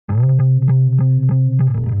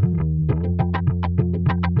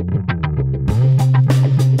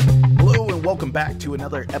to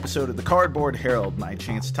another episode of the Cardboard Herald, my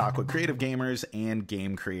chance to talk with creative gamers and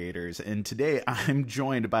game creators. And today I'm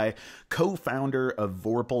joined by co-founder of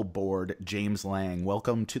Vorpal Board, James Lang.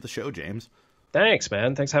 Welcome to the show, James. Thanks,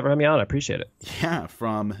 man. Thanks for having me on. I appreciate it. Yeah,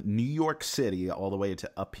 from New York City all the way to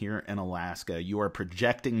up here in Alaska, you are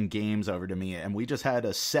projecting games over to me, and we just had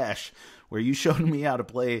a sesh where you showed me how to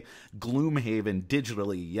play Gloomhaven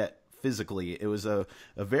digitally, yet physically. It was a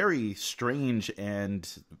very strange and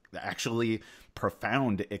actually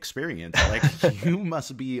profound experience. Like, you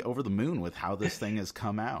must be over the moon with how this thing has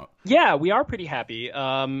come out. Yeah, we are pretty happy.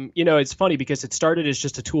 It's funny because it started as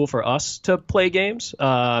just a tool for us to play games.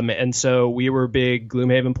 And so we were big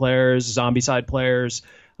Gloomhaven players, Zombicide players.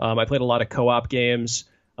 I played a lot of co-op games.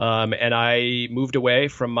 And I moved away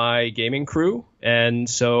from my gaming crew. And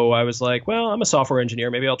so I was like, well, I'm a software engineer.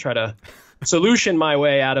 Maybe I'll try to solution my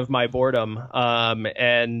way out of my boredom.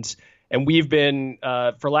 And we've been,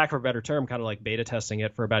 for lack of a better term, kind of like beta testing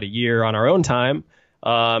it for about a year on our own time.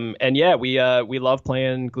 And yeah, we love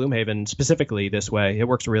playing Gloomhaven specifically this way. It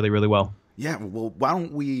works really, really well. Yeah, well, why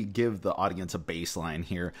don't we give the audience a baseline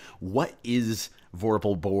here? What is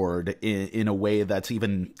Vorpal Board in a way that's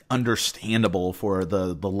even understandable for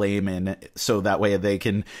the layman, so that way they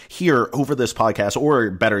can hear over this podcast, or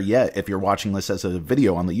better yet, if you're watching this as a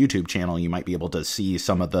video on the YouTube channel, you might be able to see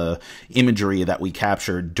some of the imagery that we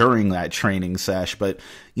captured during that training sesh. But,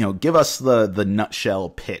 give us the nutshell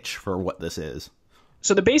pitch for what this is.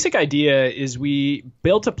 So the basic idea is we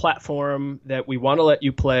built a platform that we want to let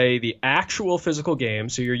you play the actual physical game.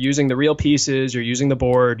 So you're using the real pieces, you're using the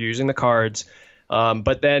board, you're using the cards.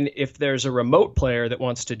 But then if there's a remote player that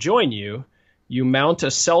wants to join you, you mount a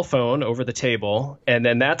cell phone over the table, and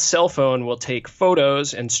then that cell phone will take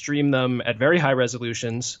photos and stream them at very high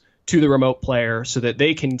resolutions to the remote player so that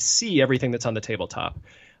they can see everything that's on the tabletop.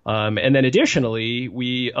 And then additionally,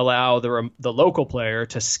 we allow the local player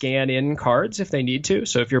to scan in cards if they need to.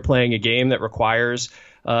 So if you're playing a game that requires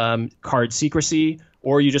card secrecy,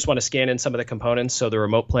 or you just want to scan in some of the components so the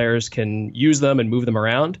remote players can use them and move them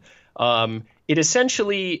around, it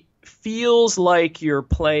essentially feels like you're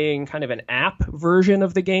playing kind of an app version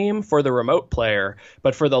of the game for the remote player.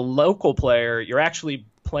 But for the local player, you're actually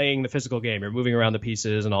playing the physical game. You're moving around the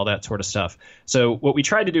pieces and all that sort of stuff. So what we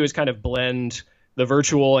tried to do is kind of blend the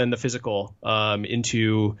virtual and the physical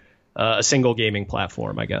into a single gaming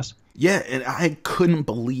platform, I guess. Yeah, and I couldn't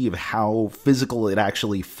believe how physical it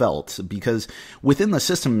actually felt, because within the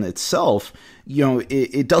system itself,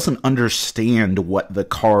 it doesn't understand what the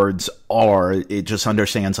cards are. It just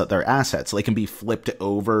understands that they're assets. They can be flipped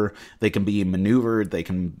over, they can be maneuvered, they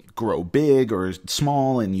can grow big or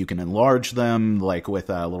small, and you can enlarge them, like with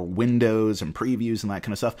little windows and previews and that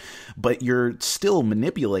kind of stuff. But you're still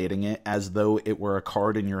manipulating it as though it were a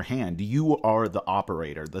card in your hand. You are the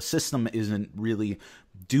operator. The system isn't really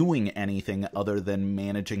doing anything other than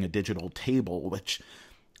managing a digital table, which,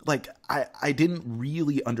 like, I didn't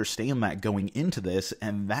really understand that going into this,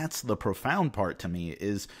 and that's the profound part to me,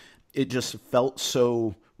 is it just felt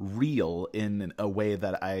so real in a way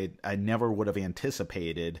that I never would have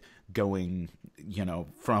anticipated, going,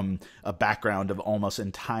 from a background of almost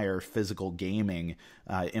entire physical gaming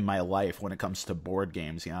in my life when it comes to board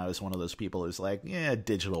games. I was one of those people who's like, yeah,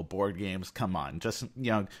 digital board games, come on, just,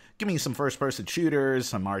 give me some first-person shooters,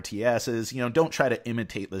 some RTSs, don't try to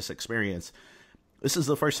imitate this experience. This is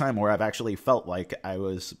the first time where I've actually felt like I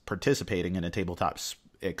was participating in a tabletop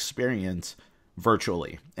experience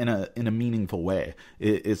virtually in a meaningful way.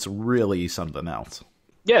 It's really something else.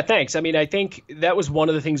 Yeah, thanks. I mean, I think that was one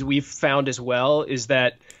of the things we've found as well, is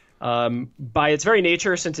that by its very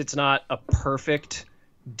nature, since it's not a perfect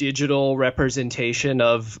digital representation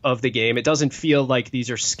of the game, it doesn't feel like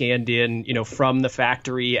these are scanned in, from the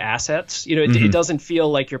factory assets. It doesn't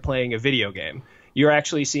feel like you're playing a video game. You're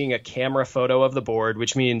actually seeing a camera photo of the board,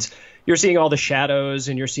 which means you're seeing all the shadows,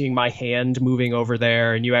 and you're seeing my hand moving over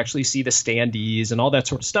there, and you actually see the standees and all that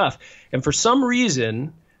sort of stuff. And for some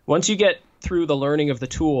reason, once you get through the learning of the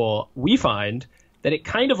tool, we find that it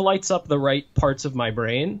kind of lights up the right parts of my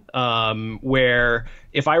brain, where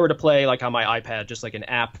if I were to play like on my iPad, just like an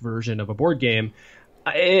app version of a board game,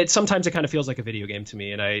 sometimes it kind of feels like a video game to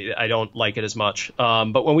me, and I don't like it as much.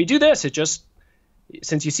 But when we do this,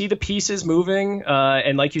 since you see the pieces moving,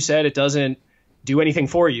 and like you said, it doesn't do anything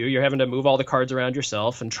for you. You're having to move all the cards around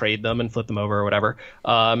yourself and trade them and flip them over or whatever.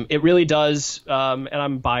 It really does, and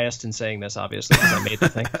I'm biased in saying this, obviously, because I made the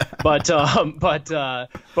thing.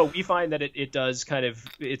 But we find that it does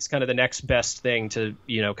it's kind of the next best thing to,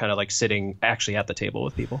 kind of like sitting actually at the table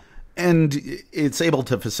with people. And it's able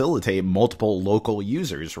to facilitate multiple local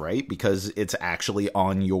users, right? Because it's actually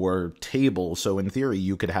on your table. So in theory,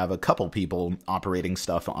 you could have a couple people operating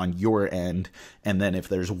stuff on your end. And then if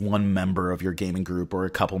there's one member of your gaming group or a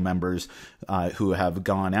couple members who have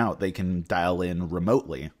gone out, they can dial in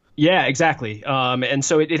remotely. Yeah, exactly. And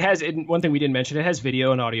so it has one thing we didn't mention. It has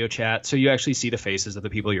video and audio chat, so you actually see the faces of the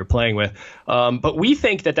people you're playing with. But we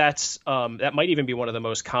think that that might even be one of the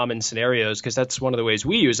most common scenarios, because that's one of the ways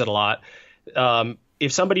we use it a lot.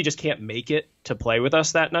 If somebody just can't make it to play with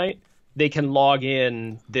us that night, they can log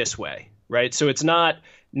in this way, right? So it's not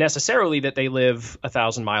necessarily that they live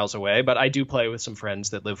 1,000 miles away, but I do play with some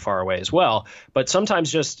friends that live far away as well. But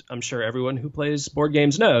sometimes, just, I'm sure everyone who plays board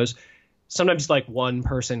games knows, sometimes like one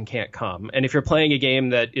person can't come. And if you're playing a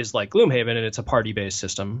game that is like Gloomhaven and it's a party-based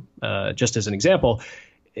system, just as an example,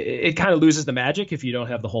 it kind of loses the magic if you don't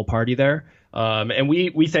have the whole party there. And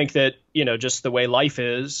we think that, just the way life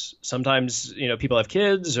is, sometimes, people have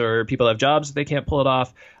kids or people have jobs that they can't pull it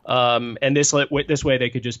off. And this way they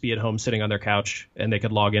could just be at home sitting on their couch and they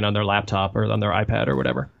could log in on their laptop or on their iPad or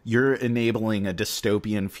whatever. You're enabling a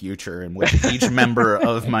dystopian future in which each member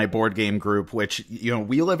of my board game group, which,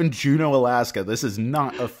 we live in Juneau, Alaska. This is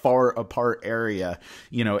not a far apart area.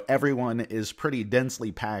 Everyone is pretty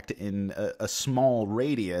densely packed in a small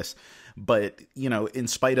radius. But, in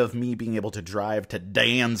spite of me being able to drive to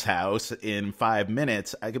Dan's house in 5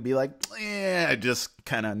 minutes, I could be like, just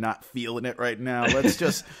kind of not feeling it right now. Let's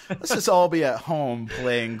just all be at home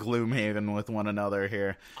playing Gloomhaven with one another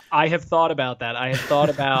here. I have thought about that. I have thought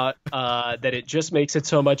about that it just makes it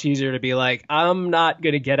so much easier to be like, I'm not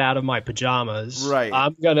going to get out of my pajamas. Right.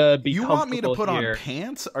 I'm going to be You comfortable want me to put here. on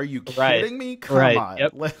pants? Are you Right. kidding me? Come Right. on.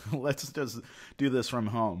 Yep. Let's just do this from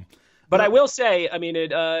home. But I will say, I mean,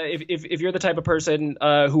 if you're the type of person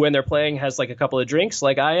who, when they're playing, has like a couple of drinks,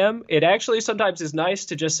 like I am, it actually sometimes is nice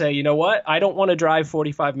to just say, you know what, I don't want to drive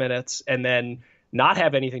 45 minutes and then not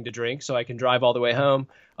have anything to drink, so I can drive all the way home.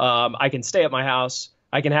 I can stay at my house.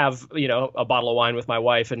 I can have, a bottle of wine with my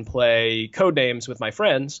wife and play Codenames with my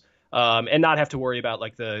friends, and not have to worry about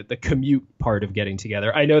like the commute part of getting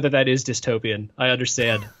together. I know that is dystopian. I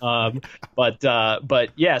understand. But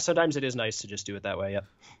yeah, sometimes it is nice to just do it that way. Yeah.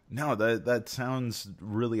 No, that sounds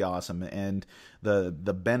really awesome, and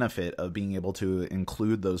the benefit of being able to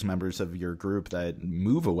include those members of your group that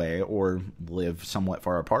move away or live somewhat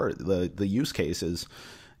far apart, the use case is,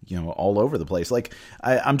 all over the place. Like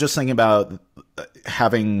I'm just thinking about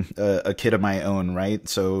having a kid of my own, right?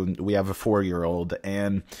 So we have a 4-year-old,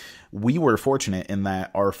 and we were fortunate in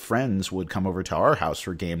that our friends would come over to our house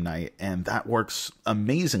for game night, and that works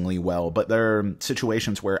amazingly well. But there are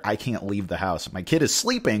situations where I can't leave the house. My kid is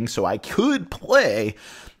sleeping, so I could play,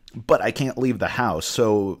 but I can't leave the house.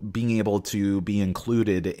 So being able to be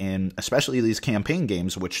included in, especially these campaign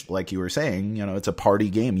games, which, like you were saying, it's a party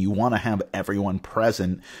game. You want to have everyone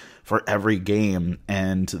present for every game,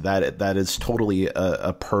 and that is totally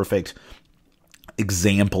a perfect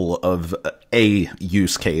example of a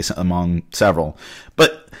use case among several.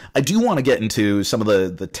 But I do want to get into some of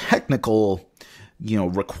the technical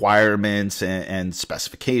requirements and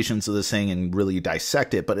specifications of this thing and really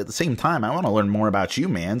dissect it. But at the same time, I want to learn more about you,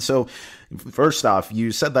 man. So first off,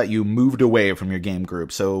 you said that you moved away from your game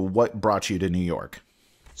group. So what brought you to New York?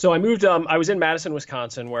 So I moved, I was in Madison,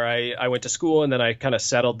 Wisconsin, where I went to school, and then I kind of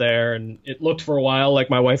settled there, and it looked for a while like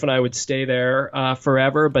my wife and I would stay there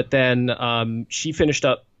forever. But then she finished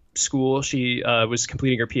up school. She was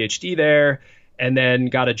completing her PhD there, and then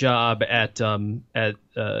got a job at a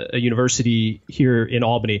university here in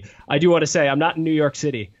Albany. I do want to say I'm not in New York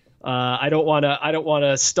City. I don't want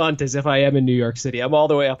to stunt as if I am in New York City. I'm all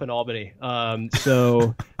the way up in Albany.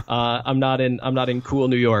 So I'm not in cool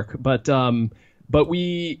New York, but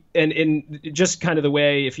we, and just kind of the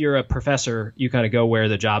way, if you're a professor, you kind of go where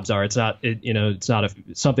the jobs are. It's not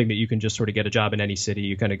something that you can just sort of get a job in any city.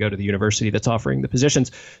 You kind of go to the university that's offering the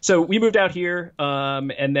positions. So we moved out here,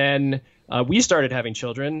 and then we started having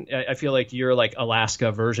children. I feel like you're like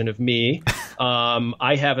Alaska version of me.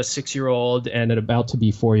 I have a 6-year-old and an about to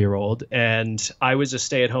be 4-year-old, and I was a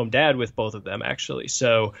stay-at-home dad with both of them, actually.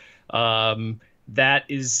 So that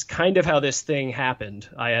is kind of how this thing happened.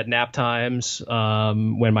 I had nap times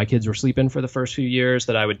when my kids were sleeping for the first few years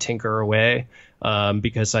that I would tinker away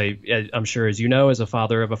because I'm sure, as you know, as a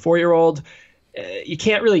father of a 4-year-old, you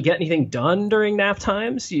can't really get anything done during nap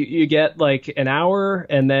times. You get like an hour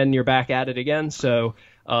and then you're back at it again. So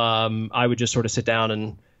I would just sort of sit down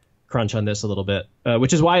and crunch on this a little bit,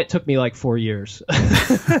 which is why it took me like 4 years.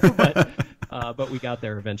 But we got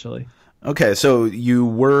there eventually. Okay, so you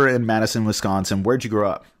were in Madison, Wisconsin. Where'd you grow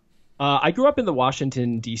up? I grew up in the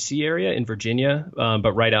Washington D.C. area in Virginia,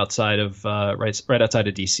 but right outside of right outside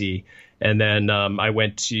of D.C. And then I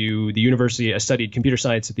went to the university. I studied computer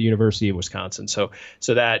science at the University of Wisconsin. So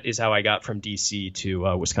that is how I got from D.C.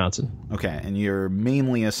 to Wisconsin. Okay, and you're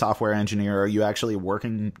mainly a software engineer. Are you actually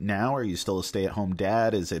working now? Are you still a stay-at-home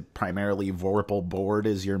dad? Is it primarily Vorpal board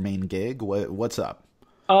is your main gig? What's up?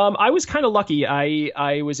 I was kind of lucky.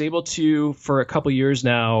 I was able to, for a couple years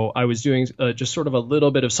now, I was doing just sort of a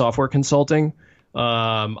little bit of software consulting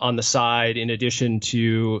on the side, in addition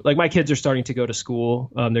to, like, my kids are starting to go to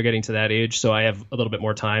school. They're getting to that age, so I have a little bit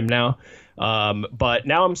more time now. But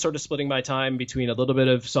now I'm sort of splitting my time between a little bit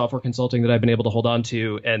of software consulting that I've been able to hold on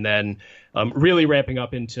to, and then really ramping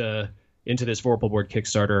up into this Vorpal board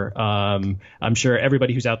Kickstarter. I'm sure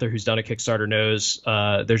everybody who's out there who's done a Kickstarter knows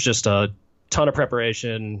there's just a ton of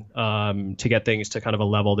preparation to get things to kind of a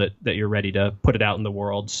level that you're ready to put it out in the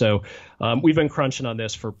world. So we've been crunching on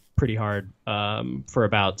this for pretty hard for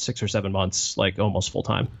about 6 or 7 months, like almost full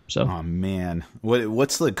time. So, oh man,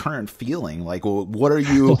 what's the current feeling? Like, what are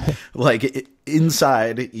you like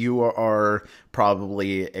inside? You are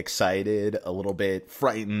probably excited, a little bit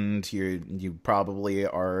frightened. You probably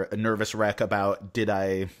are a nervous wreck about, did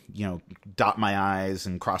I, dot my I's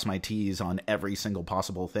and cross my T's on every single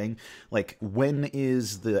possible thing? Like, when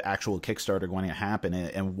is the actual Kickstarter going to happen,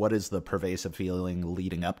 and what is the pervasive feeling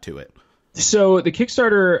leading up to it? So the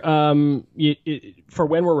Kickstarter, for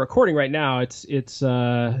when we're recording right now, it's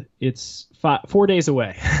 4 days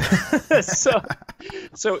away. so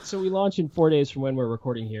we launch in 4 days from when we're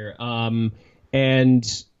recording here.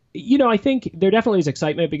 And I think there definitely is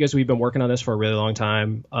excitement because we've been working on this for a really long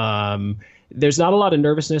time. There's not a lot of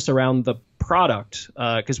nervousness around the product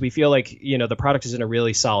because we feel like, the product is in a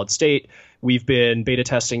really solid state. We've been beta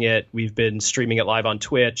testing it. We've been streaming it live on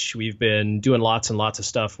Twitch. We've been doing lots and lots of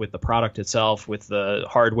stuff with the product itself, with the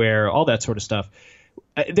hardware, all that sort of stuff.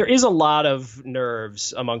 There is a lot of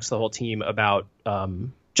nerves amongst the whole team about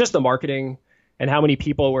just the marketing and how many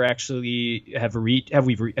people we're actually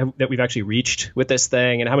that we've actually reached with this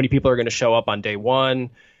thing, and how many people are going to show up on day one.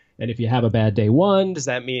 And if you have a bad day one, does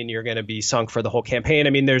that mean you're going to be sunk for the whole campaign? I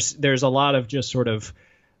mean, there's a lot of just sort of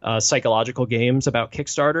psychological games about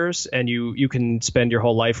Kickstarters, and you can spend your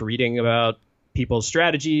whole life reading about people's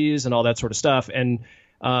strategies and all that sort of stuff. And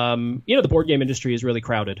the board game industry is really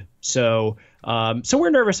crowded, so we're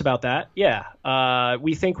nervous about that. Yeah,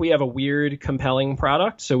 we think we have a weird, compelling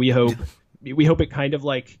product, so we hope it kind of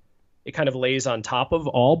lays on top of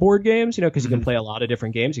all board games, because you can play a lot of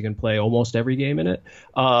different games. You can play almost every game in it.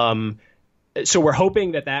 So we're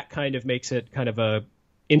hoping that kind of makes it kind of a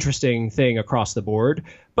interesting thing across the board,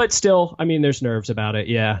 but still, I mean, there's nerves about it.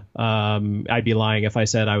 Yeah. I'd be lying if I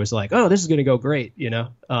said I was like, oh, this is going to go great,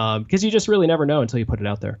 because you just really never know until you put it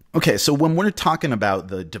out there. Okay. So when we're talking about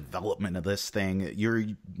the development of this thing, you're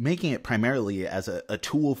making it primarily as a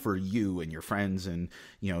tool for you and your friends, and,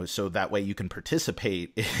 so that way you can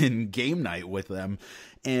participate in game night with them.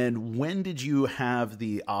 And when did you have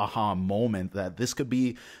the aha moment that this could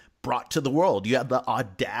be brought to the world? You have the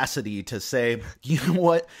audacity to say, you know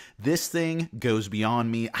what, this thing goes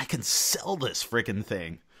beyond me. I can sell this freaking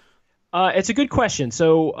thing. It's a good question.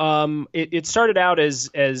 So it started out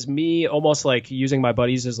as me almost like using my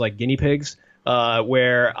buddies as like guinea pigs,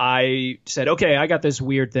 where I said, okay, I got this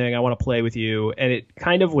weird thing, I want to play with you. And it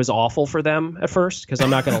kind of was awful for them at first, because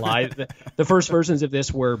I'm not going to lie. The first versions of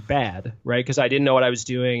this were bad, right? Because I didn't know what I was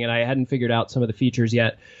doing, and I hadn't figured out some of the features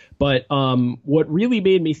yet. But what really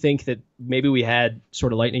made me think that maybe we had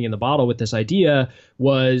sort of lightning in the bottle with this idea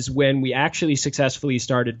was when we actually successfully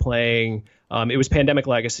started playing. It was Pandemic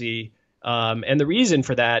Legacy. And the reason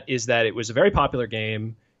for that is that it was a very popular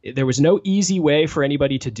game. There was no easy way for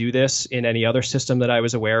anybody to do this in any other system that I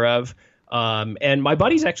was aware of. And my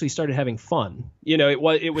buddies actually started having fun.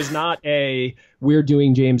 It was not a we're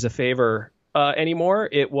doing James a favor anymore.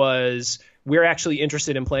 It was we're actually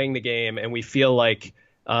interested in playing the game, and we feel like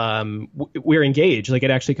we're engaged. Like,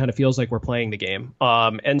 it actually kind of feels like we're playing the game.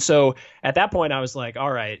 And so at that point I was like,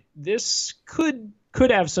 all right, this could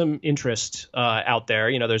have some interest out there.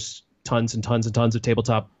 There's tons and tons and tons of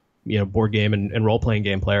tabletop, board game and role-playing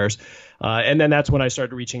game players. And then that's when I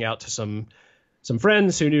started reaching out to some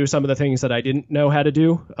friends who knew some of the things that I didn't know how to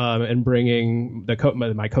do, and bringing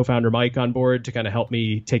my co-founder Mike on board to kind of help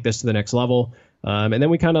me take this to the next level. And then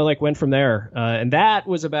we kind of went from there. And that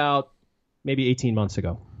was about maybe 18 months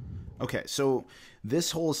ago. Okay, so this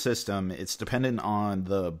whole system, it's dependent on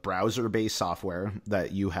the browser-based software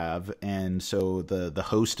that you have, and so the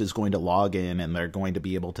host is going to log in, and they're going to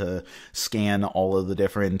be able to scan all of the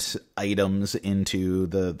different items into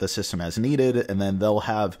the system as needed, and then they'll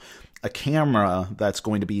have a camera that's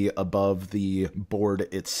going to be above the board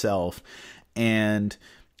itself. And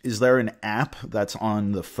is there an app that's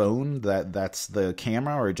on the phone that's the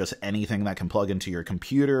camera, or just anything that can plug into your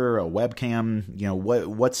computer, a webcam? You know,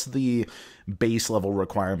 what's the base level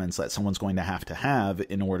requirements that someone's going to have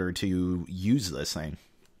in order to use this thing?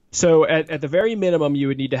 So at the very minimum, you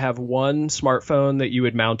would need to have one smartphone that you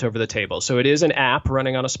would mount over the table. So it is an app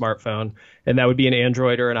running on a smartphone, and that would be an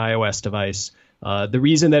Android or an iOS device. The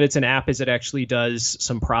reason that it's an app is it actually does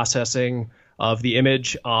some processing of the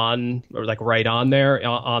image on, or like right on there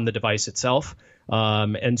on the device itself.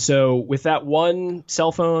 And so with that one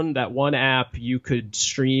cell phone, that one app, you could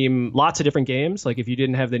stream lots of different games. Like if you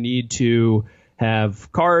didn't have the need to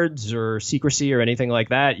have cards or secrecy or anything like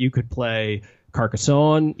that, you could play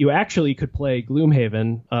Carcassonne. You actually could play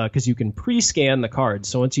Gloomhaven because you can pre-scan the cards.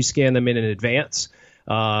 So once you scan them in advance,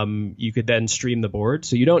 you could then stream the board.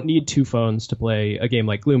 So you don't need two phones to play a game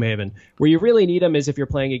like Gloomhaven. Where you really need them is if you're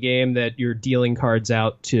playing a game that you're dealing cards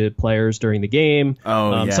out to players during the game.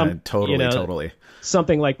 Oh, yeah, totally.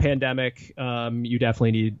 Something like Pandemic, you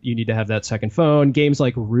definitely need to have that second phone. Games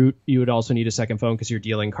like Root, you would also need a second phone because you're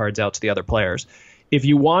dealing cards out to the other players. If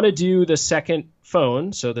you want to do the second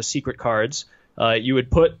phone, so the secret cards, you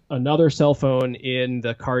would put another cell phone in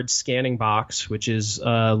the card scanning box, which is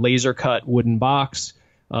a laser cut wooden box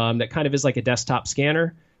that kind of is like a desktop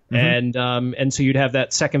scanner. Mm-hmm. And so you'd have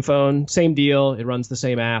that second phone, same deal. It runs the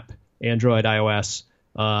same app, Android, iOS.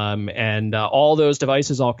 And all those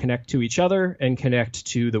devices all connect to each other and connect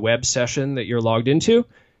to the web session that you're logged into.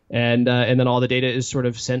 And then all the data is sort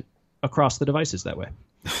of sent across the devices that way.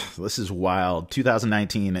 This is wild.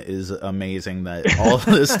 2019 is amazing that all of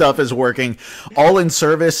this stuff is working all in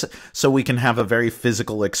service so we can have a very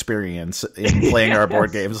physical experience in playing our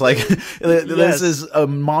board games. Like this is a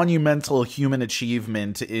monumental human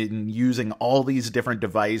achievement in using all these different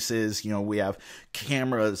devices. You know, we have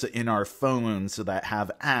cameras in our phones that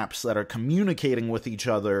have apps that are communicating with each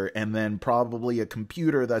other, and then probably a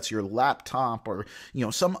computer that's your laptop or, you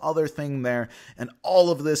know, some other thing there. And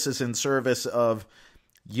all of this is in service of,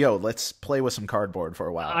 yo, let's play with some cardboard for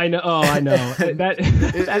a while. I know. Oh, I know. That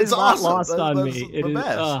is not awesome. Lost on me. It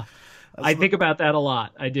is. I think about that a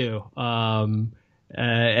lot. I do.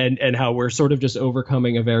 And how we're sort of just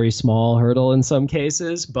overcoming a very small hurdle in some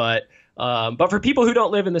cases. But for people who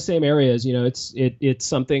don't live in the same areas, you know, it's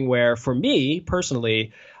something where, for me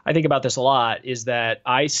personally, I think about this a lot, is that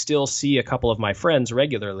I still see a couple of my friends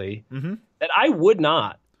regularly that I would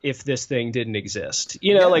not if this thing didn't exist.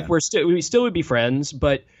 You know, like we still would be friends,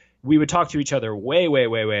 but we would talk to each other way, way,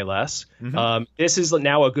 way, way less. This is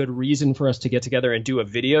now a good reason for us to get together and do a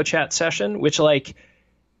video chat session, which, like,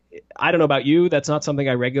 I don't know about you, that's not something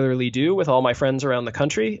I regularly do with all my friends around the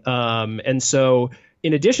country. And so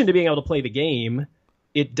in addition to being able to play the game,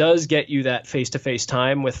 it does get you that face-to-face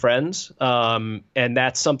time with friends. And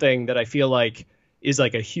that's something that I feel like is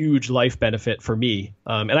like a huge life benefit for me.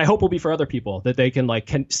 And I hope will be for other people, that they can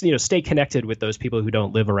stay connected with those people who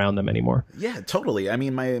don't live around them anymore. Yeah, totally. I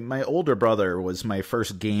mean, my older brother was my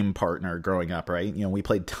first game partner growing up, right? You know, we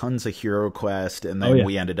played tons of Hero Quest, and then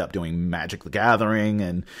we ended up doing Magic the Gathering,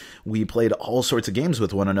 and we played all sorts of games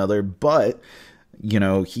with one another. But, you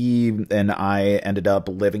know, he and I ended up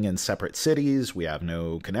living in separate cities. We have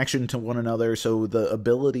no connection to one another. So the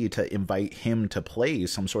ability to invite him to play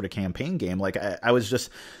some sort of campaign game, like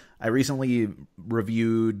I recently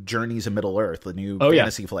reviewed Journeys of Middle-earth, the new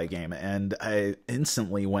Fantasy Flight game, and I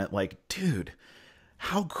instantly went like, dude,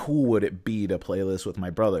 how cool would it be to play this with my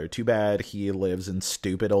brother? Too bad he lives in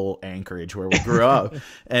stupid old Anchorage where we grew up,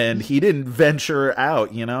 and he didn't venture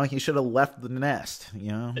out, you know? He should have left the nest,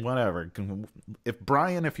 you know? Whatever. If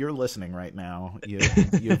Brian, if you're listening right now,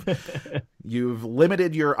 you've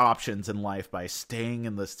limited your options in life by staying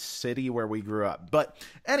in the city where we grew up. But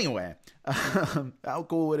anyway, how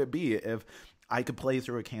cool would it be if I could play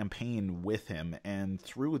through a campaign with him, and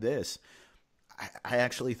through this, I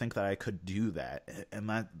actually think that I could do that, and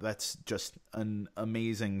that's just an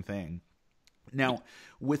amazing thing. Now,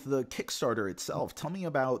 with the Kickstarter itself, tell me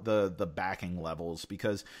about the backing levels,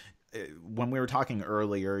 because when we were talking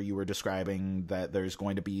earlier, you were describing that there's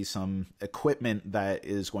going to be some equipment that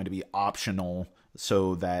is going to be optional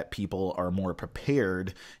so that people are more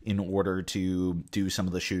prepared in order to do some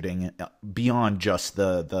of the shooting beyond just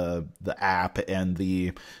the app and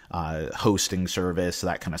the hosting service,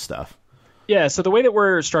 that kind of stuff. Yeah, so the way that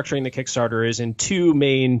we're structuring the Kickstarter is in two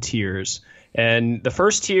main tiers. And the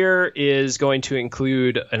first tier is going to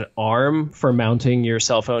include an arm for mounting your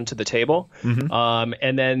cell phone to the table.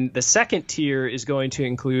 And then the second tier is going to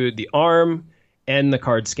include the arm and the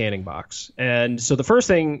card scanning box. And so the first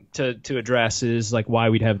thing to address is like why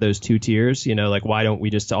we'd have those two tiers, like why don't we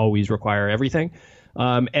just always require everything?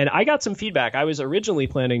 And I got some feedback. I was originally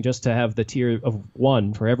planning just to have the tier of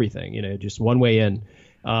one for everything, just one way in.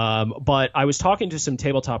 But I was talking to some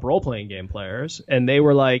tabletop role-playing game players, and they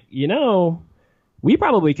were like, we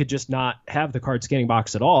probably could just not have the card scanning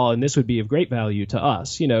box at all, and this would be of great value to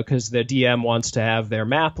us, because the DM wants to have their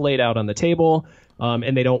map laid out on the table,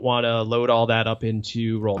 and they don't want to load all that up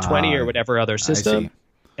into Roll20 or whatever other system.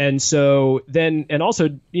 And so then, and also,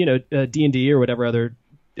 D&D or whatever other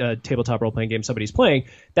tabletop role-playing game somebody's playing,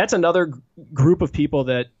 that's another group of people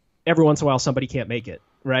that every once in a while somebody can't make it,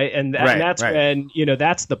 right? And that's when,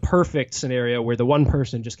 that's the perfect scenario where the one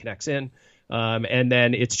person just connects in. And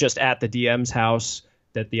then it's just at the DM's house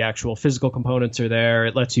that the actual physical components are there.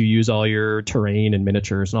 It lets you use all your terrain and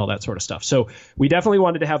miniatures and all that sort of stuff. So we definitely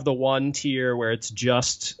wanted to have the one tier where it's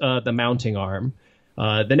just the mounting arm.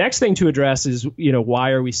 The next thing to address is,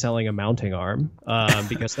 why are we selling a mounting arm?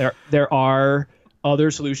 Because there are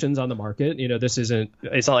other solutions on the market.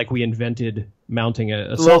 It's not like we invented mounting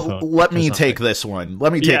a cell phone. Let me take this one.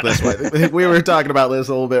 This one. We were talking about this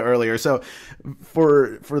a little bit earlier. So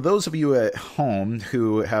for those of you at home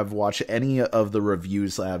who have watched any of the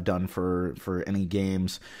reviews that I've done for any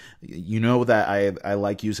games, you know that I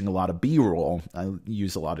like using a lot of B-roll. I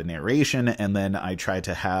use a lot of narration, and then I try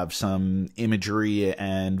to have some imagery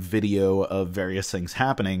and video of various things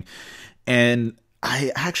happening. And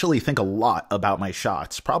I actually think a lot about my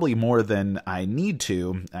shots, probably more than I need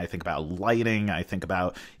to. I think about lighting. I think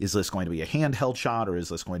about, is this going to be a handheld shot or is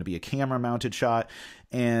this going to be a camera mounted shot?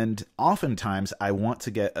 And oftentimes I want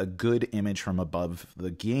to get a good image from above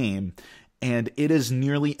the game, and it is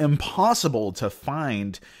nearly impossible to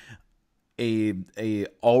find a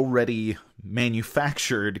already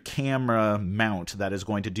manufactured camera mount that is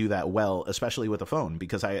going to do that well, especially with a phone,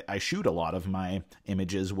 because I shoot a lot of my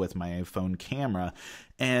images with my phone camera.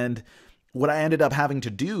 And what I ended up having to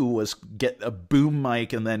do was get a boom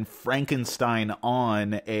mic and then Frankenstein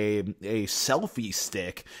on a selfie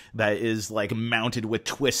stick that is like mounted with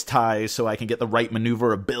twist ties so I can get the right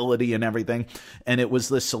maneuverability and everything. And it was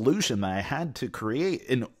the solution that I had to create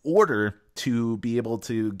in order to be able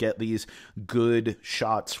to get these good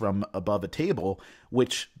shots from above a table,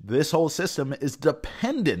 which this whole system is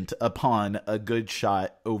dependent upon a good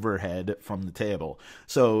shot overhead from the table.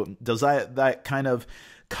 So does that kind of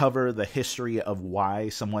cover the history of why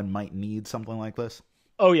someone might need something like this?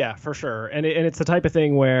 Oh yeah, for sure. And it's the type of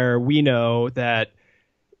thing where we know that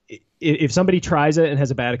if somebody tries it and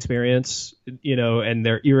has a bad experience, and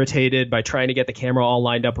they're irritated by trying to get the camera all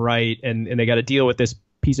lined up right, and they got to deal with this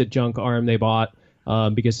piece of junk arm they bought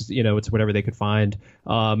because it's whatever they could find,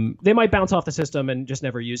 they might bounce off the system and just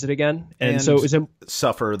never use it again, and so it was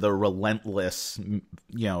suffer the relentless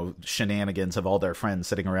shenanigans of all their friends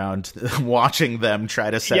sitting around watching them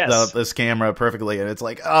try to set up this camera perfectly, and it's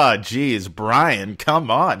like, oh geez, Brian,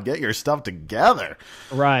 come on, get your stuff together.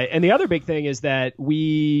 Right. And the other big thing is that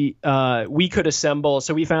we could assemble,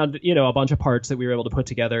 so we found a bunch of parts that we were able to put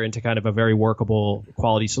together into kind of a very workable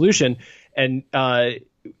quality solution. And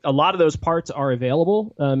a lot of those parts are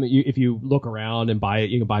available. If you look around and buy it,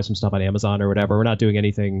 you can buy some stuff on Amazon or whatever. We're not doing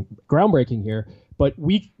anything groundbreaking here, but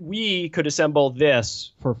we could assemble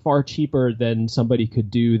this for far cheaper than somebody could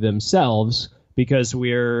do themselves, because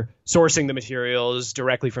we're sourcing the materials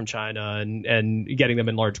directly from China and getting them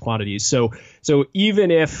in large quantities. So even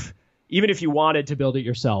if you wanted to build it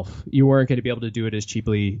yourself, you weren't going to be able to do it as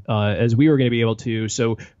cheaply as we were going to be able to.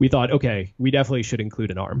 So we thought, okay, we definitely should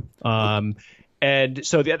include an arm. And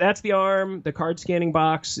so that's the arm. The card scanning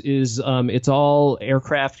box is it's all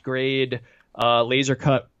aircraft grade laser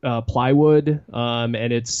cut plywood, and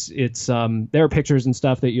it's there are pictures and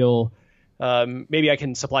stuff that you'll maybe I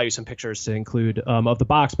can supply you some pictures to include of the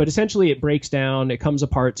box. But essentially, it breaks down, it comes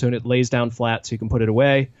apart, so it lays down flat, so you can put it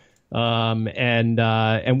away.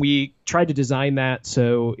 And we tried to design that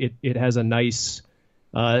so it has a nice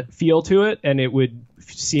feel to it, and it would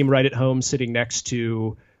seem right at home sitting next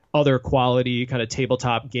to other quality kind of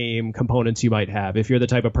tabletop game components you might have. If you're the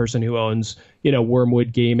type of person who owns,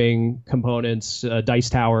 Wormwood gaming components, dice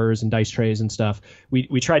towers and dice trays and stuff,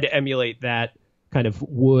 we tried to emulate that kind of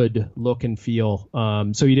wood look and feel.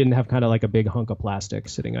 So you didn't have kind of like a big hunk of plastic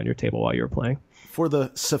sitting on your table while you were playing. For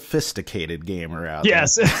the sophisticated gamer out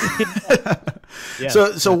yes. there.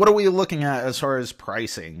 Yes. So what are we looking at as far as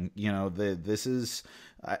pricing? You know, this is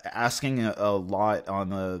asking a lot on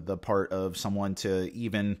the part of someone to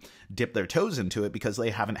even dip their toes into it because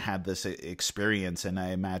they haven't had this experience. And I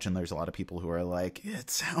imagine there's a lot of people who are like,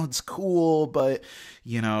 it sounds cool, but,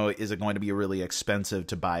 you know, is it going to be really expensive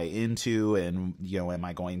to buy into? And, you know, am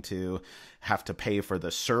I going to have to pay for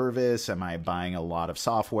the service? Am I buying a lot of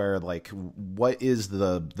software? Like, what is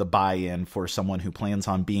the buy-in for someone who plans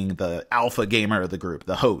on being the alpha gamer of the group,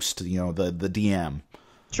 the host, you know, the DM?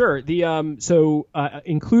 Sure. The so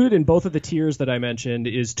included in both of the tiers that I mentioned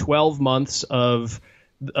is 12 months of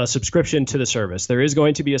a subscription to the service. There is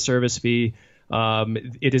going to be a service fee.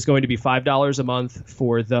 It is going to be $5 a month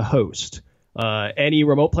for the host. Any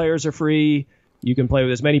remote players are free. You can play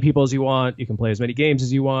with as many people as you want. You can play as many games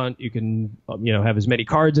as you want. You can have as many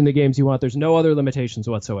cards in the games you want. There's no other limitations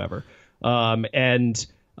whatsoever. So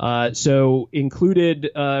included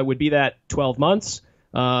would be that 12 months.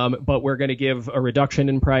 But we're going to give a reduction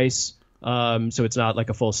in price. So it's not like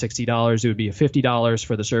a full $60. It would be a $50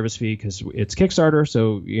 for the service fee because it's Kickstarter.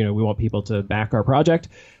 So, we want people to back our project.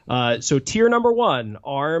 So tier number 1,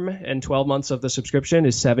 ARM and 12 months of the subscription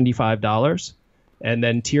is $75. And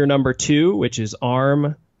then tier number 2, which is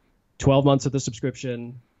ARM, 12 months of the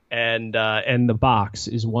subscription, and the box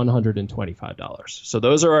is $125. So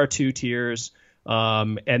those are our 2 tiers.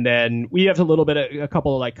 And then we have a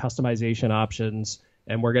couple of like customization options.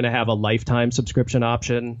 And we're going to have a lifetime subscription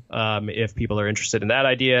option if people are interested in that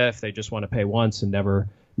idea, if they just want to pay once and never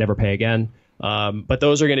pay again. But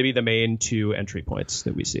those are going to be the main 2 entry points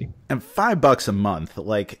that we see. And $5 a month,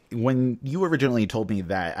 like when you originally told me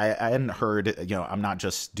that, I hadn't heard, I'm not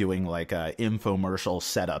just doing like infomercial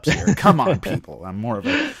setups here. Come on, people. I'm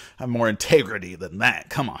more integrity than that.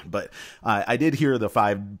 Come on. But I did hear the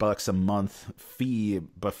 $5 a month fee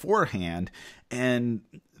beforehand, and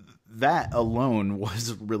that alone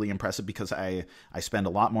was really impressive because I spend a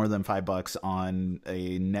lot more than $5 on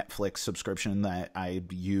a Netflix subscription that I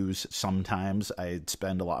use sometimes. I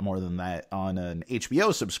spend a lot more than that on an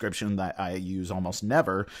HBO subscription that I use almost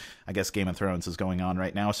never. I guess Game of Thrones is going on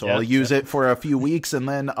right now, so I'll use it for a few weeks and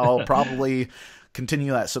then I'll probably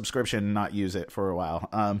continue that subscription and not use it for a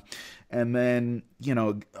while. And then,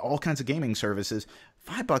 all kinds of gaming services.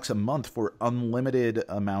 $5 a month for unlimited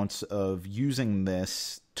amounts of using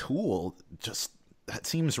this tool, that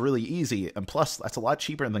seems really easy. And plus, that's a lot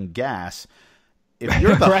cheaper than gas. If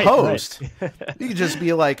you're the host, you can just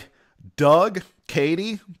be like, Doug,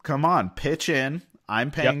 Katie, come on, pitch in. I'm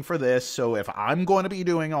paying for this. So if I'm going to be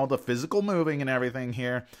doing all the physical moving and everything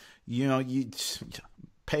here, you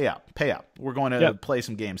pay up. We're going to play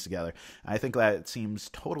some games together. I think that seems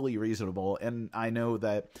totally reasonable. And I know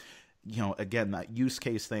that, again, that use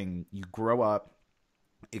case thing, you grow up,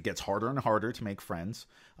 it gets harder and harder to make friends,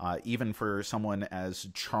 even for someone as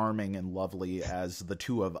charming and lovely as the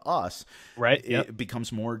 2 of us. Right. It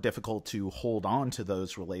becomes more difficult to hold on to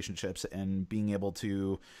those relationships and being able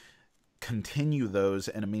to continue those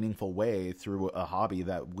in a meaningful way through a hobby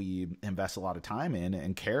that we invest a lot of time in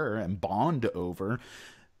and care and bond over.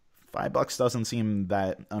 $5 doesn't seem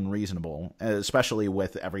that unreasonable, especially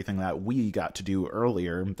with everything that we got to do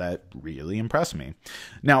earlier that really impressed me.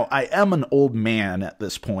 Now, I am an old man at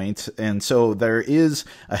this point, and so there is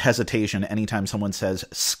a hesitation anytime someone says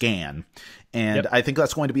scan. And I think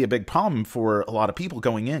that's going to be a big problem for a lot of people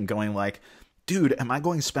going like, dude, am I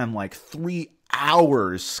going to spend like 3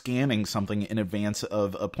 hours scanning something in advance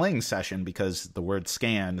of a playing session? Because the word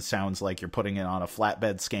scan sounds like you're putting it on a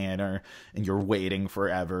flatbed scanner and you're waiting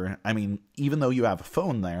forever. I mean, even though you have a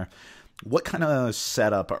phone there, what kind of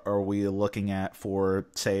setup are we looking at for,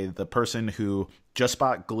 say, the person who just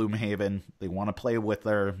bought Gloomhaven? They want to play with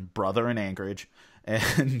their brother in Anchorage.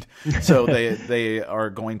 And so they are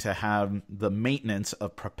going to have the maintenance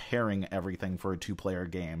of preparing everything for a 2-player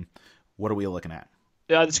game. What are we looking at?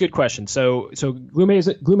 That's a good question. So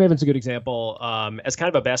Gloomhaven's a good example as kind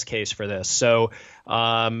of a best case for this. So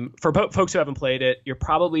for folks who haven't played it, you're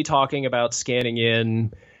probably talking about scanning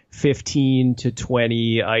in 15 to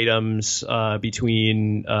 20 items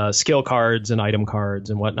between skill cards and item cards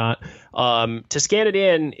and whatnot. To scan it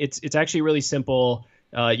in, it's actually really simple.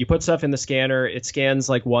 You put stuff in the scanner. It scans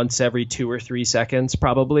like once every 2 or 3 seconds,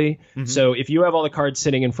 probably. Mm-hmm. So if you have all the cards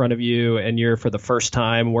sitting in front of you and you're for the first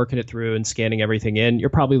time working it through and scanning everything in, you're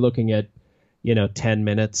probably looking at, 10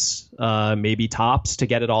 minutes, maybe tops to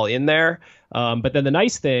get it all in there. But then the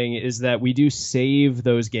nice thing is that we do save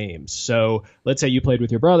those games. So let's say you played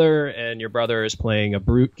with your brother and your brother is playing a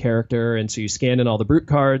brute character. And so you scan in all the brute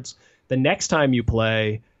cards. The next time you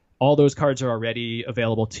play, all those cards are already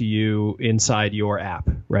available to you inside your app,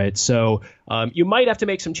 right? So you might have to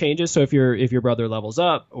make some changes. So if your brother levels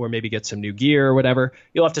up or maybe gets some new gear or whatever,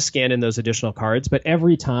 you'll have to scan in those additional cards. But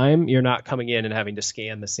every time you're not coming in and having to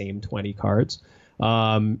scan the same 20 cards.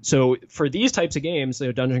 So for these types of games,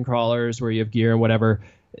 dungeon crawlers where you have gear and whatever,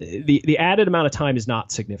 the added amount of time is not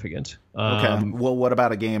significant. Okay. Well, what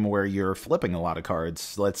about a game where you're flipping a lot of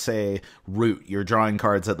cards? Let's say Root, you're drawing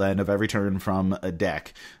cards at the end of every turn from a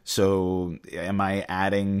deck. So am I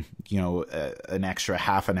adding, an extra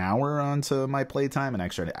half an hour onto my playtime, an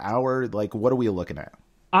extra hour? Like, what are we looking at?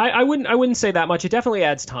 I wouldn't say that much. It definitely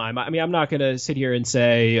adds time. I mean, I'm not going to sit here and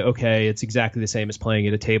say, okay, it's exactly the same as playing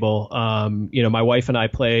at a table. My wife and I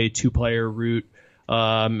play 2-player Root.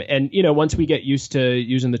 And once we get used to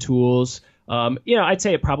using the tools, I'd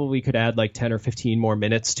say it probably could add like 10 or 15 more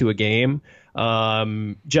minutes to a game.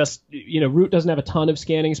 Root doesn't have a ton of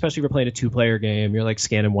scanning, especially if you're playing a 2-player game. You're like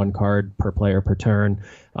scanning 1 card per player per turn.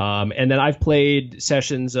 And then I've played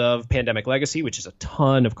sessions of Pandemic Legacy, which is a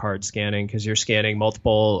ton of card scanning because you're scanning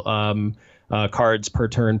multiple cards per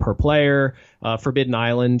turn per player. Forbidden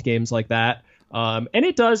Island, games like that. And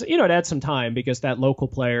it does, it adds some time because that local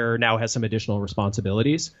player now has some additional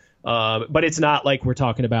responsibilities. But it's not like we're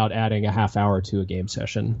talking about adding a half hour to a game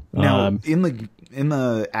session. Now, in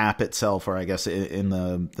the app itself, or I guess in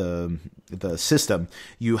the system,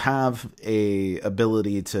 you have a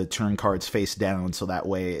ability to turn cards face down, so that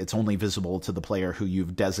way it's only visible to the player who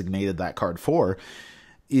you've designated that card for.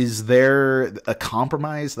 Is there a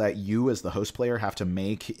compromise that you as the host player have to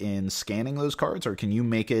make in scanning those cards, or can you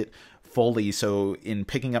make it fully so in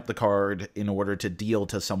picking up the card in order to deal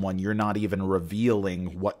to someone, you're not even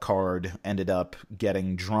revealing what card ended up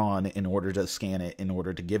getting drawn in order to scan it in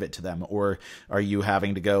order to give it to them? Or are you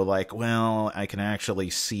having to go like, well, I can actually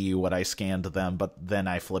see what I scanned to them, but then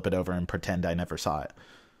I flip it over and pretend I never saw it?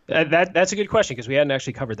 That's a good question because we hadn't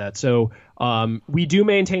actually covered that. So we do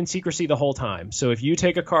maintain secrecy the whole time. So if you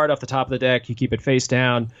take a card off the top of the deck, you keep it face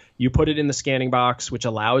down, you put it in the scanning box, which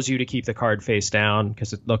allows you to keep the card face down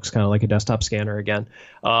because it looks kind of like a desktop scanner again.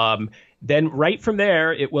 Then right from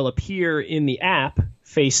there, it will appear in the app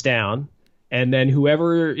face down. And then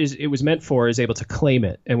whoever it was meant for is able to claim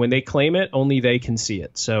it. And when they claim it, only they can see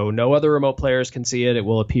it. So no other remote players can see it. It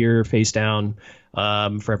will appear face down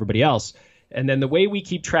for everybody else. And then the way we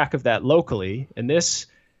keep track of that locally, and this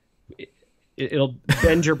it'll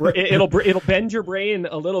bend your it'll bend your brain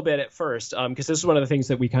a little bit at first, because this is one of the things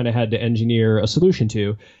that we kind of had to engineer a solution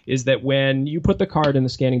to, is that when you put the card in the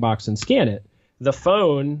scanning box and scan it, the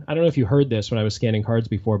phone, I don't know if you heard this when I was scanning cards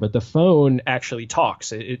before, but the phone actually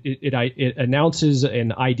talks. It announces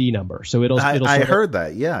an ID number. So I heard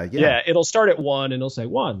that. Yeah. Yeah, it'll start at 1 and it'll say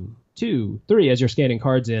 1, 2, 3 as you're scanning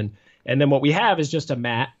cards in. And then what we have is just a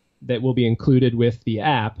mat that will be included with the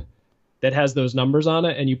app that has those numbers on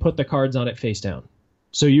it, and you put the cards on it face down.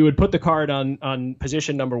 So you would put the card on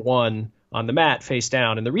position number 1 on the mat face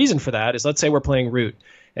down. And the reason for that is, let's say we're playing Root,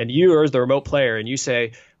 and you are the remote player, and you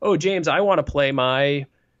say, oh, James, I want to play my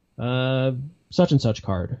such and such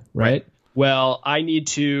card, right? Well, I need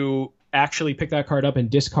to actually pick that card up and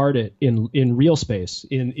discard it in real space,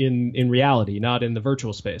 in reality, not in the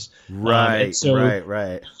virtual space. Right,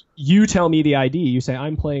 right. You tell me the ID. You say,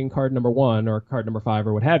 I'm playing card number 1 or card number 5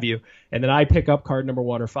 or what have you. And then I pick up card number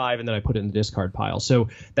 1 or 5, and then I put it in the discard pile. So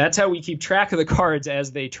that's how we keep track of the cards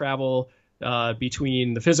as they travel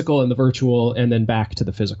between the physical and the virtual and then back to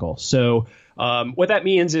the physical. So what that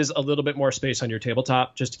means is a little bit more space on your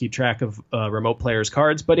tabletop just to keep track of remote players'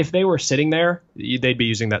 cards. But if they were sitting there, they'd be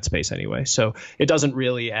using that space anyway. So it doesn't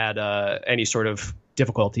really add any sort of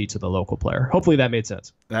difficulty to the local player. Hopefully that made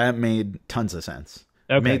sense. That made tons of sense.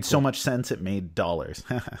 Okay, it made so much sense it made dollars.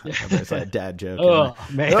 There's that dad joke. Oh,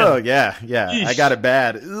 man. Oh, yeah. Eesh. I got it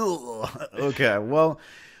bad. Ugh. Okay, well,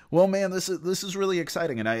 man, this is really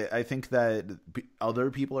exciting, and I think that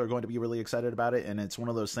other people are going to be really excited about it, and it's one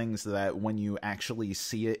of those things that when you actually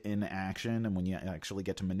see it in action and when you actually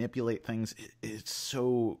get to manipulate things, it's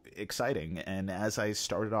so exciting. And as I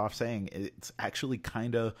started off saying, it's actually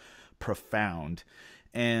kind of profound.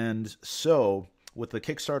 And so, with the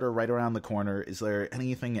Kickstarter right around the corner, is there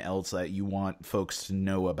anything else that you want folks to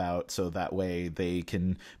know about so that way they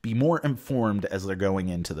can be more informed as they're going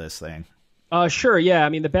into this thing? Sure. Yeah. I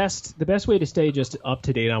mean, the best way to stay just up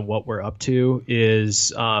to date on what we're up to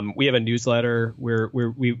is we have a newsletter where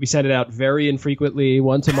we send it out very infrequently,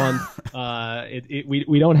 once a month.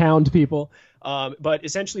 We don't hound people, but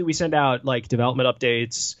essentially we send out like development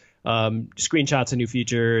updates, screenshots of new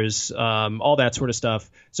features, all that sort of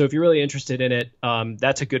stuff. So if you're really interested in it,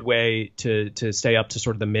 that's a good way to stay up to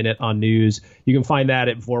sort of the minute on news. You can find that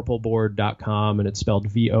at vorpalboard.com, and it's spelled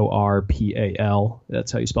VORPAL.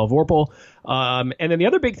 That's how you spell Vorpal. And then the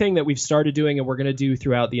other big thing that we've started doing, and we're going to do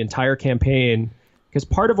throughout the entire campaign, because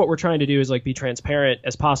part of what we're trying to do is like be transparent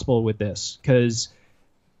as possible with this, because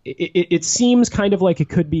it seems kind of like it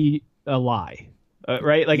could be a lie.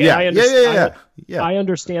 Right? Like I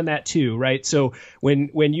understand that too, right? So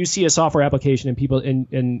when you see a software application and people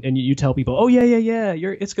and you tell people, oh yeah,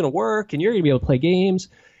 it's gonna work and you're gonna be able to play games,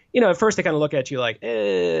 at first they kind of look at you like,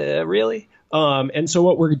 really? And so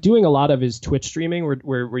what we're doing a lot of is Twitch streaming.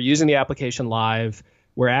 We're using the application live.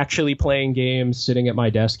 We're actually playing games sitting at my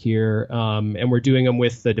desk here, and we're doing them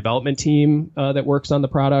with the development team that works on the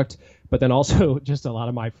product, but then also just a lot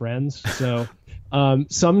of my friends. So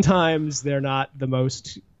sometimes they're not the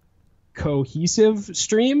most cohesive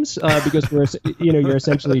streams because you're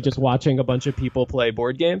essentially just watching a bunch of people play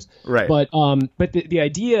board games. Right. But the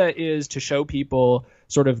idea is to show people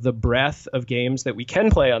sort of the breadth of games that we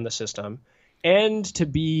can play on the system, and to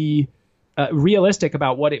be realistic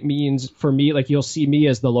about what it means for me. Like, you'll see me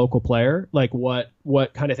as the local player, like what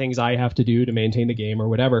kind of things I have to do to maintain the game or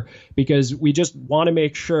whatever, because we just want to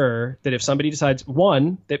make sure that if somebody decides,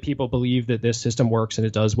 one, that people believe that this system works and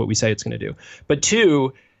it does what we say it's going to do, but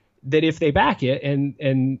two, that if they back it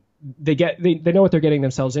and they know what they're getting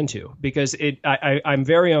themselves into, because I'm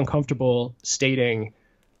very uncomfortable stating,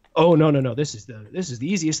 oh no, this is the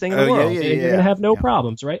easiest thing in the world. You're gonna have no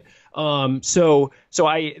problems, right? So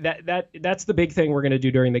that's the big thing we're gonna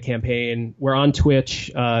do during the campaign. We're on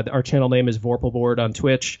Twitch. Our channel name is Vorpalboard on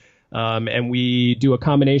Twitch, and we do a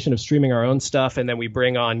combination of streaming our own stuff, and then we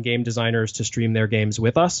bring on game designers to stream their games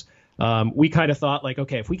with us. We kind of thought, like,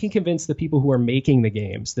 okay, if we can convince the people who are making the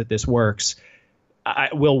games that this works,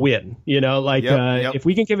 we'll win. If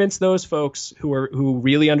we can convince those folks who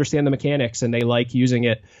really understand the mechanics and they like using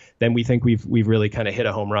it, then we think we've really kind of hit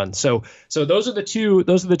a home run. So those are the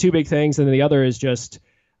two big things, and then the other is just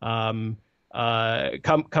come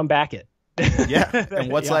back it. Yeah.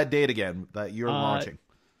 And what's that date again that you're launching?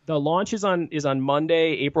 The launch is on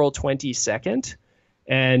Monday, April 22nd,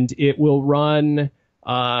 and it will run.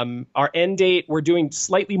 Our end date, we're doing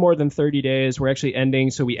slightly more than 30 days. We're actually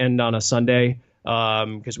ending, so we end on a Sunday,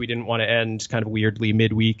 because we didn't want to end kind of weirdly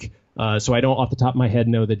midweek. So I don't off the top of my head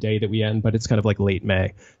know the day that we end, but it's kind of like late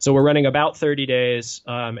May. So we're running about 30 days,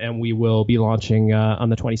 and we will be launching on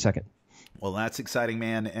the 22nd. Well, that's exciting,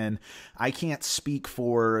 man. And I can't speak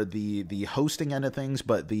for the hosting end of things,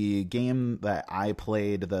 but the game that I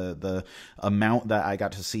played, the amount that I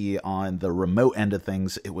got to see on the remote end of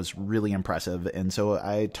things, it was really impressive. And so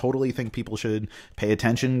I totally think people should pay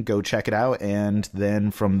attention, go check it out. And then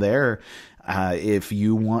from there, if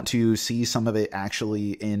you want to see some of it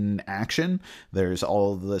actually in action, there's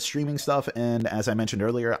all the streaming stuff. And as I mentioned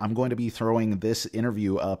earlier, I'm going to be throwing this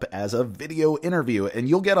interview up as a video interview, and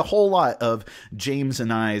you'll get a whole lot of James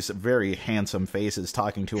and I's very handsome faces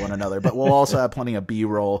talking to one another, but we'll also have plenty of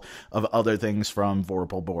B-roll of other things from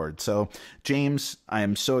Vorpal Board. So James, I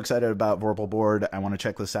am so excited about Vorpal Board. I want to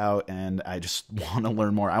check this out, and I just want to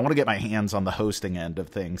learn more. I want to get my hands on the hosting end of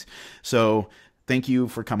things. So thank you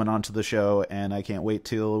for coming on to the show, and I can't wait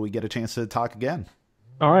till we get a chance to talk again.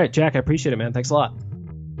 All right, Jack, I appreciate it, man. Thanks a lot.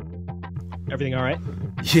 Everything all right?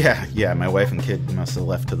 Yeah. My wife and kid must have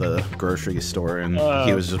left to the grocery store, and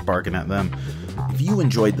he was just barking at them. If you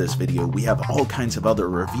enjoyed this video, we have all kinds of other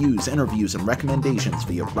reviews, interviews, and recommendations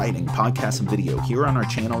via writing, podcasts, and video here on our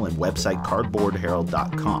channel and website,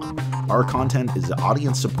 cardboardherald.com. Our content is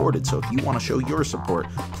audience supported, so if you want to show your support,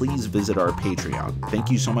 please visit our Patreon.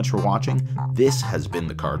 Thank you so much for watching. This has been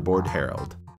the Cardboard Herald.